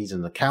going to need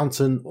an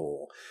accountant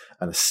or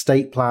an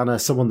estate planner,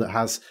 someone that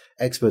has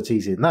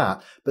expertise in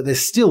that. But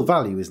there's still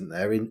value, isn't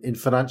there, in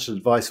financial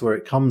advice where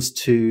it comes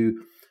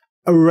to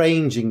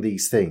arranging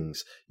these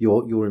things,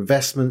 your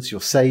investments,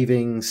 your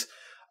savings,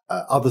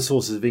 other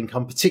sources of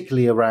income,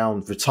 particularly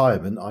around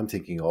retirement, I'm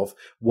thinking of,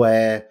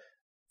 where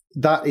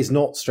that is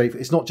not straight.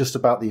 It's not just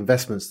about the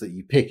investments that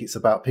you pick. It's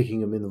about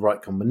picking them in the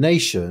right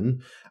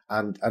combination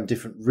and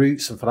different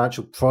routes and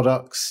financial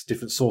products,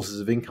 different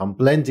sources of income,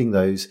 blending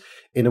those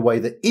in a way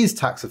that is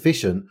tax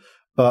efficient,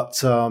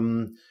 but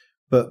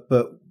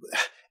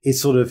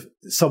it's sort of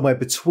somewhere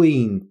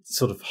between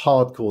sort of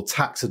hardcore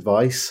tax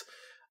advice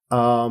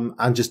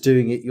and just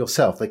doing it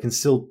yourself. There can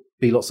still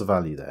be lots of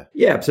value there.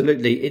 Yeah,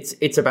 absolutely.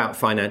 It's about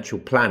financial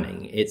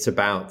planning. It's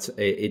about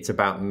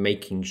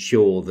making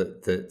sure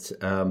that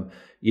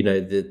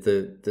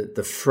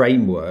the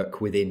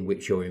framework within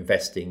which you're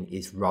investing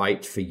is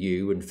right for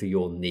you and for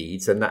your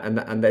needs,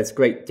 and there's a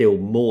great deal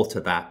more to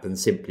that than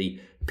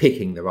simply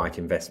picking the right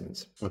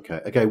investments.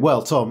 Okay.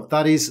 Well, Tom,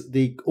 that is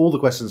all the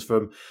questions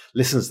from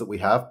listeners that we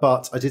have.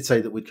 But I did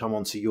say that we'd come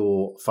on to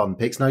your fund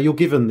picks. Now, you're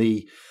given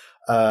the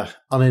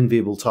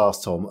unenviable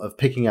task, Tom, of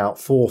picking out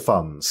 4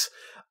 funds.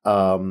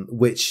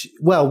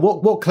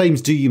 What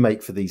claims do you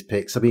make for these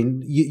picks? I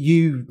mean,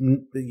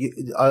 you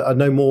are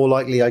no more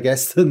likely, I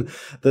guess, than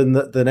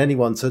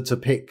anyone to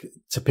pick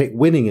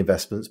winning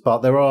investments.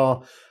 But there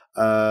are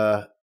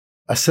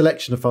a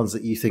selection of funds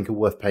that you think are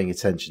worth paying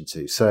attention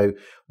to. So,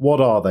 what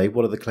are they?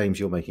 What are the claims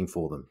you're making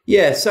for them?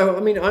 Yeah, so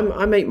I mean,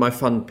 I make my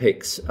fund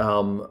picks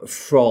from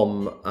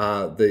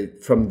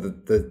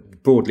the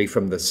broadly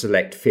from the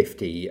Select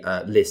 50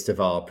 list of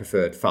our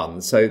preferred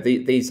funds. So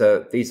these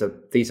are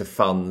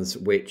funds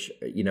which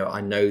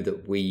I know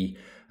that we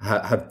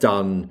have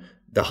done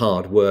the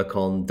hard work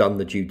on, done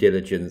the due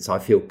diligence. I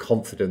feel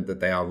confident that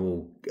they are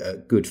all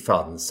good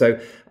funds. So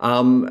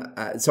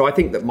I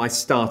think that my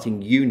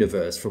starting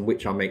universe from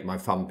which I make my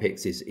fund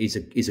picks is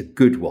a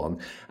good one.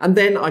 And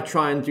then I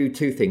try and do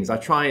 2 things. I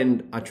try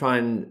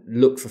and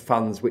look for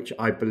funds which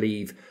I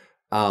believe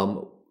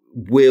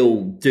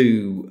will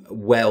do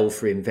well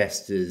for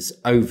investors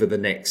over the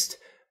next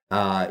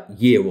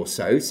year or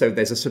so. So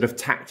there's a sort of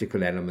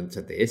tactical element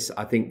to this.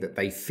 I think that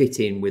they fit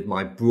in with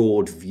my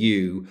broad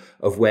view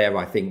of where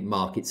I think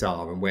markets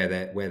are and where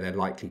they're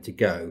likely to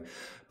go.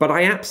 But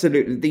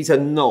these are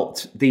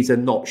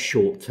not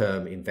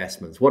short-term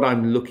investments. What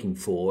I'm looking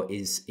for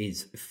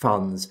is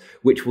funds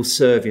which will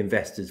serve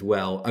investors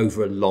well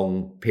over a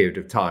long period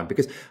of time.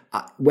 Because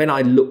when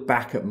I look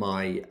back at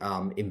my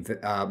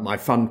my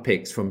fund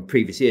picks from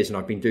previous years, and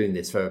I've been doing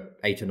this for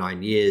 8 or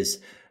 9 years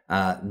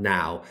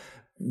now,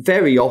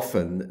 very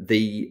often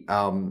the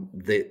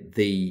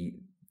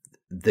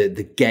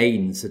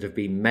gains that have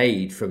been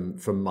made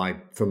from my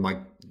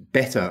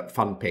better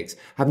fund picks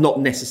have not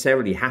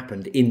necessarily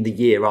happened in the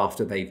year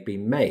after they've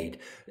been made.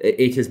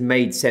 It has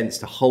made sense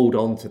to hold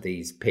on to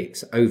these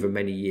picks over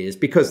many years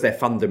because they're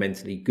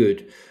fundamentally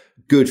good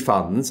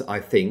funds, I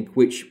think,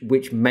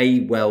 which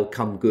may well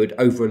come good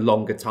over a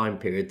longer time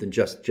period than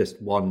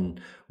just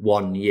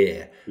one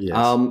year.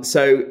 Yes.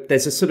 So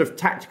there's a sort of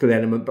tactical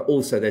element, but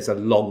also there's a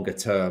longer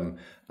term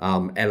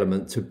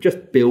element to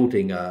just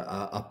building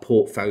a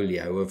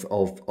portfolio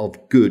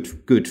of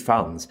good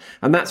funds,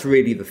 and that's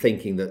really the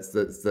thinking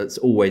that's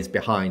always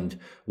behind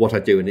what I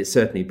do, and it's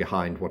certainly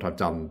behind what I've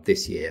done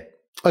this year.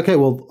 Okay,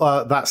 well,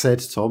 that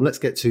said, Tom, let's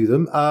get to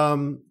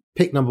them.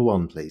 Pick number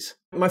 1, please.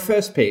 My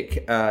first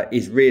pick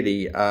is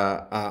really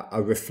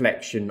a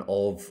reflection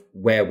of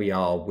where we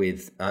are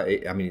with.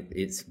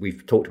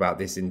 We've talked about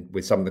this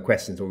with some of the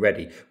questions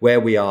already. Where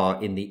we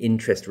are in the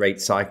interest rate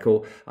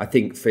cycle, I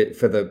think for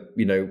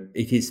the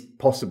it is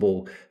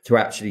possible to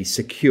actually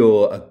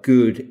secure a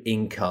good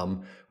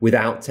income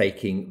without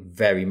taking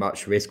very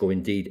much risk, or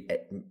indeed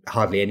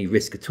hardly any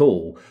risk at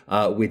all,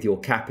 with your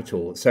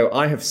capital. So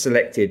I have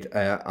selected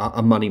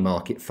a money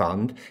market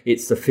fund.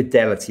 It's the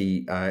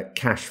Fidelity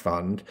Cash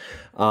Fund.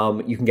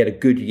 You can get a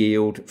good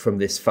yield from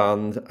this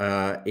fund.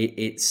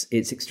 It's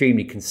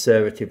extremely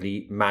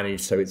conservatively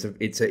managed, so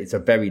it's a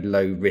very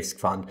low risk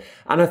fund,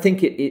 and I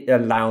think it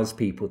allows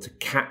people to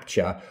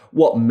capture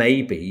what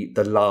may be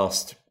the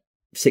last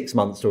 6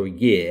 months or a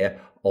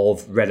year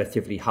of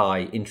relatively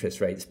high interest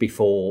rates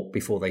before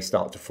they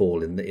start to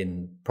fall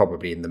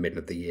probably in the middle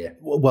of the year.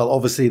 Well,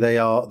 obviously they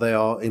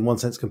are in one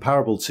sense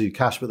comparable to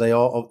cash, but they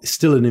are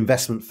still an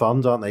investment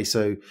fund, aren't they?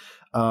 So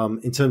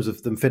in terms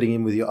of them fitting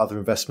in with your other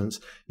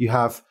investments, you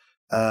have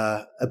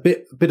a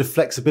bit of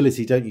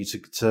flexibility, don't you,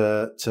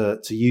 to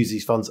use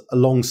these funds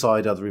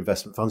alongside other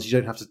investment funds. You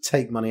don't have to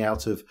take money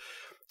out of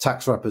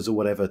tax wrappers or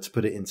whatever to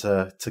put it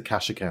into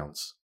cash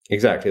accounts.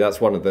 Exactly. That's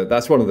one of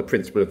the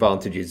principal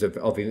advantages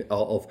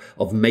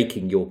of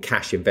making your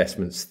cash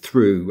investments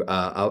through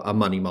a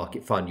money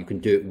market fund. You can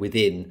do it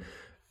within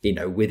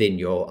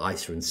your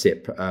ISA and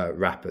SIP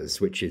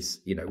wrappers, which is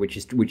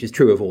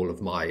true of all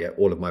of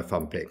my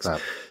fund picks. Wow.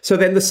 So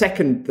then the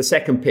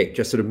second pick,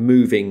 just sort of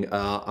moving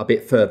a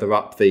bit further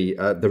up the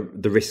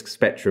risk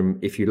spectrum,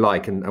 if you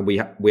like, and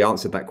we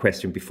answered that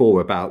question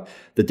before about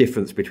the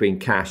difference between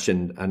cash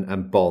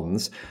and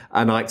bonds,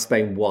 and I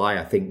explained why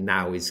I think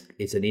now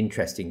is an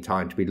interesting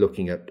time to be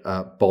looking at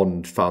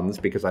bond funds,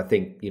 because I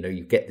think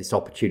you get this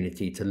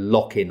opportunity to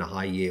lock in a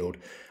high yield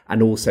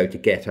and also to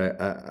get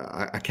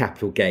a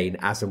capital gain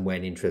as and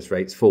when interest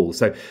rates fall.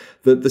 So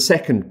the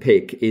second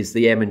pick is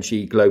the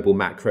M&G Global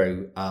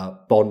Macro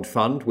Bond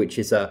Fund, which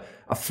is a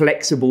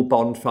flexible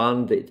bond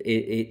fund.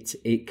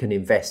 It can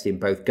invest in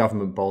both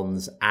government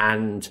bonds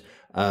and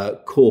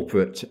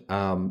corporate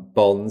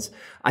bonds.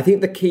 I think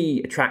the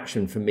key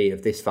attraction for me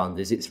of this fund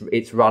is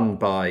it's run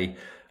by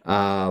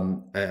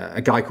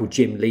a guy called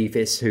Jim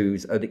Leavis,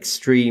 who's an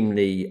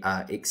extremely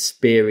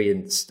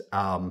experienced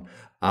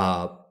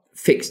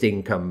fixed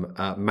income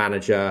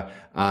manager.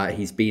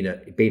 He's been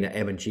at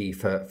M&G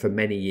for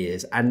many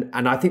years, and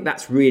I think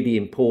that's really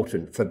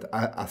important for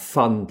a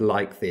fund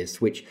like this,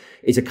 which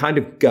is a kind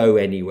of go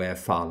anywhere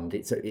fund.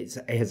 It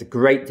has a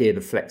great deal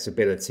of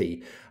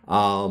flexibility,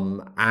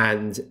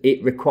 and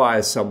it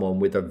requires someone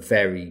with a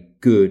very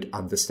good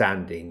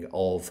understanding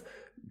of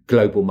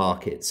global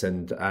markets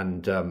and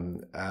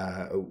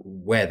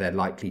where they're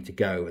likely to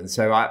go. And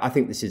so I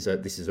think this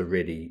is a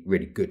really,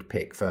 really good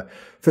pick for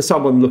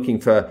someone looking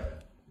for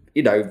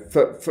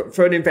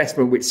for an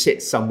investment which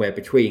sits somewhere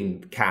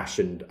between cash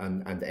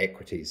and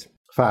equities.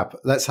 Fab.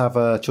 Let's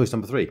have choice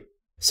number 3.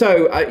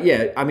 So,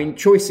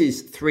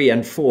 choices 3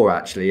 and 4,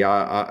 actually,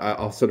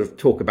 I'll sort of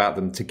talk about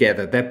them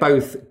together. They're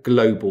both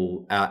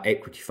global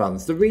equity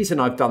funds. The reason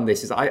I've done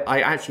this is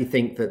I actually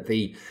think that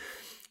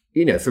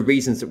for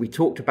reasons that we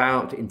talked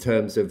about in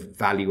terms of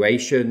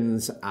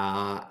valuations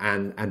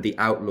and the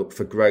outlook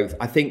for growth,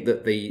 I think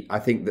that the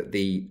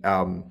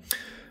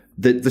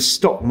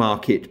stock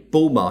market,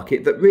 bull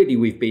market that really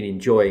we've been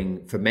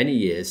enjoying for many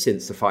years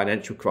since the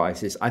financial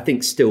crisis, I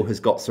think still has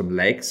got some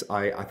legs.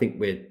 I think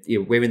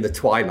we're in the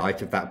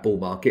twilight of that bull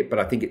market, but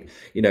I think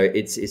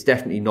it's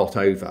definitely not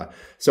over.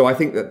 So I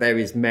think that there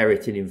is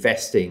merit in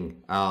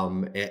investing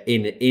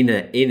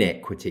in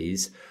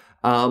equities.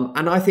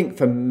 And I think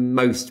for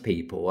most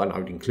people, and I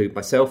would include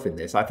myself in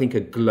this, I think a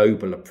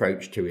global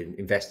approach to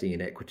investing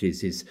in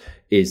equities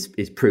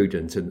is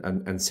prudent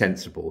and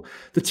sensible.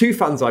 The 2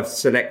 funds I've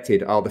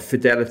selected are the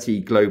Fidelity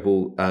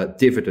Global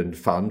Dividend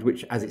Fund,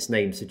 which, as its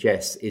name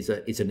suggests,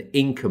 is an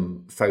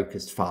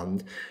income-focused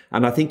fund.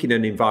 And I think in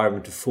an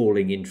environment of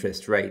falling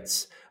interest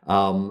rates,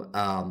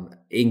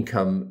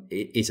 income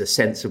is a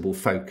sensible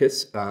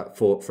focus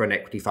for an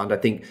equity fund. I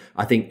think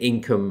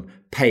income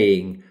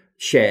paying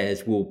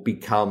shares will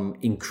become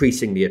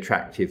increasingly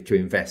attractive to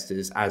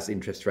investors as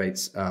interest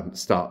rates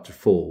start to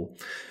fall.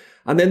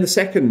 And then the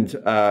second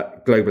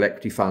global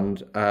equity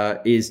fund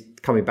is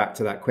coming back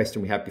to that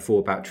question we had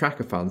before about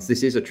tracker funds.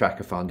 This is a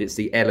tracker fund. It's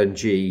the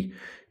L&G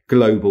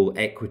Global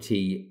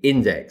Equity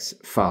Index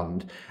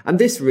Fund. And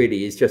this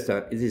really is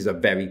a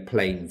very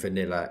plain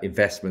vanilla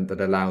investment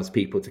that allows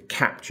people to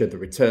capture the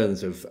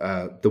returns of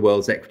the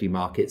world's equity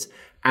markets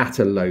at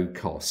a low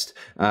cost.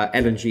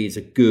 L&G is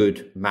a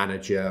good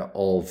manager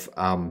of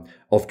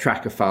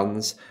tracker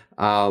funds.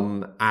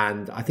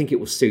 And I think it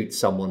will suit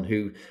someone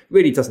who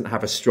really doesn't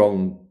have a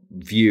strong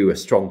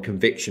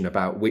conviction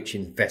about which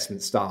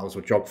investment styles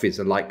or geographies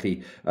are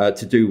likely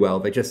to do well.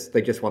 They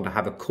just want to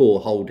have a core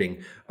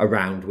holding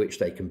around which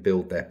they can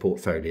build their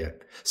portfolio.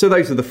 So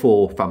those are the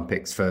 4 fund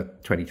picks for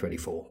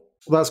 2024.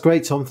 Well, that's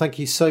great, Tom. Thank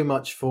you so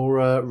much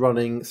for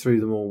running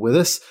through them all with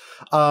us.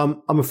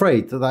 I'm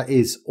afraid that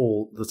is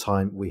all the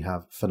time we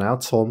have for now.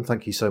 Tom,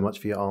 thank you so much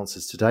for your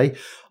answers today.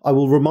 I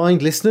will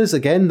remind listeners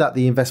again that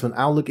the Investment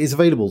Outlook is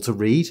available to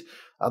read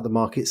at the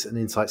Markets and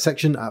Insights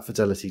section at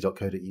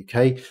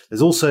fidelity.co.uk.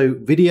 There's also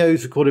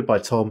videos recorded by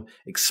Tom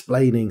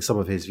explaining some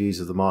of his views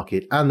of the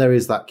market, and there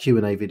is that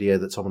Q&A video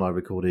that Tom and I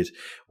recorded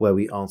where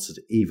we answered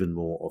even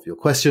more of your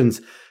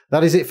questions.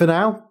 That is it for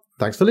now.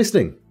 Thanks for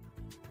listening.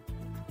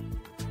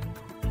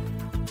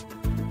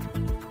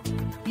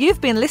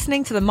 You've been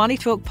listening to the Money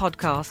Talk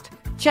podcast.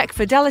 Check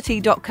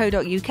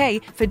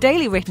fidelity.co.uk for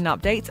daily written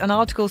updates and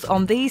articles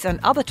on these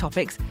and other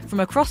topics from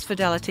across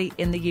Fidelity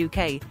in the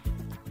UK.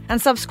 And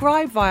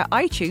subscribe via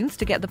iTunes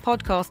to get the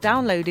podcast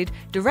downloaded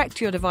direct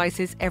to your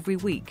devices every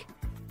week.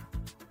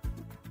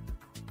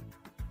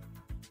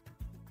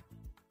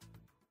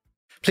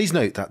 Please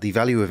note that the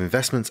value of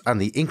investments and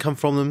the income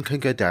from them can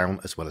go down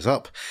as well as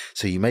up,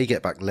 so you may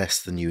get back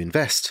less than you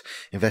invest.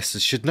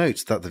 Investors should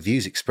note that the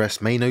views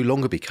expressed may no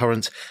longer be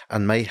current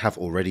and may have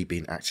already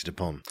been acted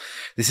upon.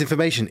 This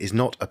information is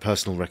not a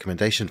personal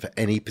recommendation for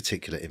any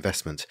particular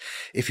investment.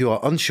 If you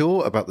are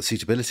unsure about the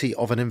suitability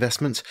of an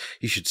investment,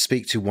 you should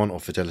speak to one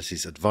of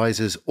Fidelity's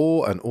advisors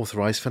or an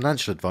authorised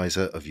financial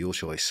advisor of your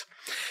choice.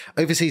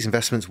 Overseas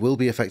investments will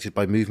be affected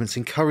by movements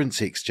in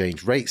currency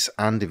exchange rates,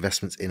 and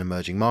investments in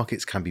emerging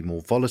markets can be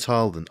more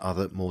volatile than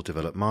other more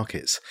developed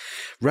markets.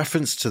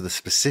 Reference to the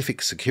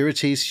specific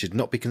securities should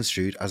not be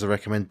construed as a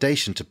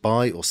recommendation to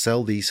buy or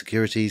sell these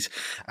securities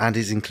and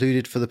is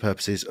included for the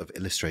purposes of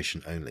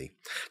illustration only.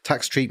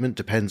 Tax treatment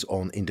depends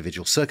on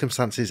individual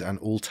circumstances and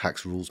all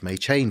tax rules may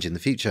change in the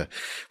future.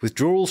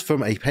 Withdrawals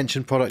from a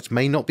pension product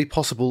may not be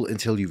possible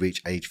until you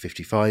reach age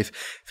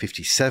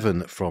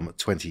 57 from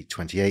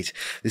 2028.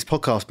 This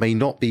podcast may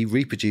not be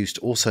reproduced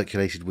or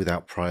circulated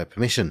without prior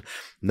permission.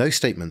 No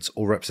statements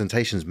or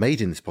representations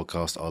made in this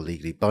podcast are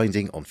legally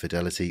binding on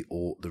Fidelity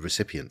or the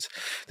recipient.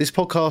 This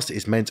podcast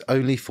is meant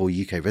only for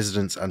UK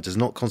residents and does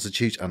not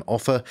constitute an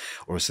offer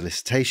or a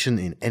solicitation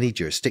in any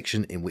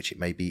jurisdiction in which it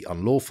may be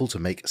unlawful to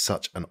make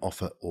such an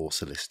offer or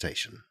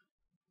solicitation.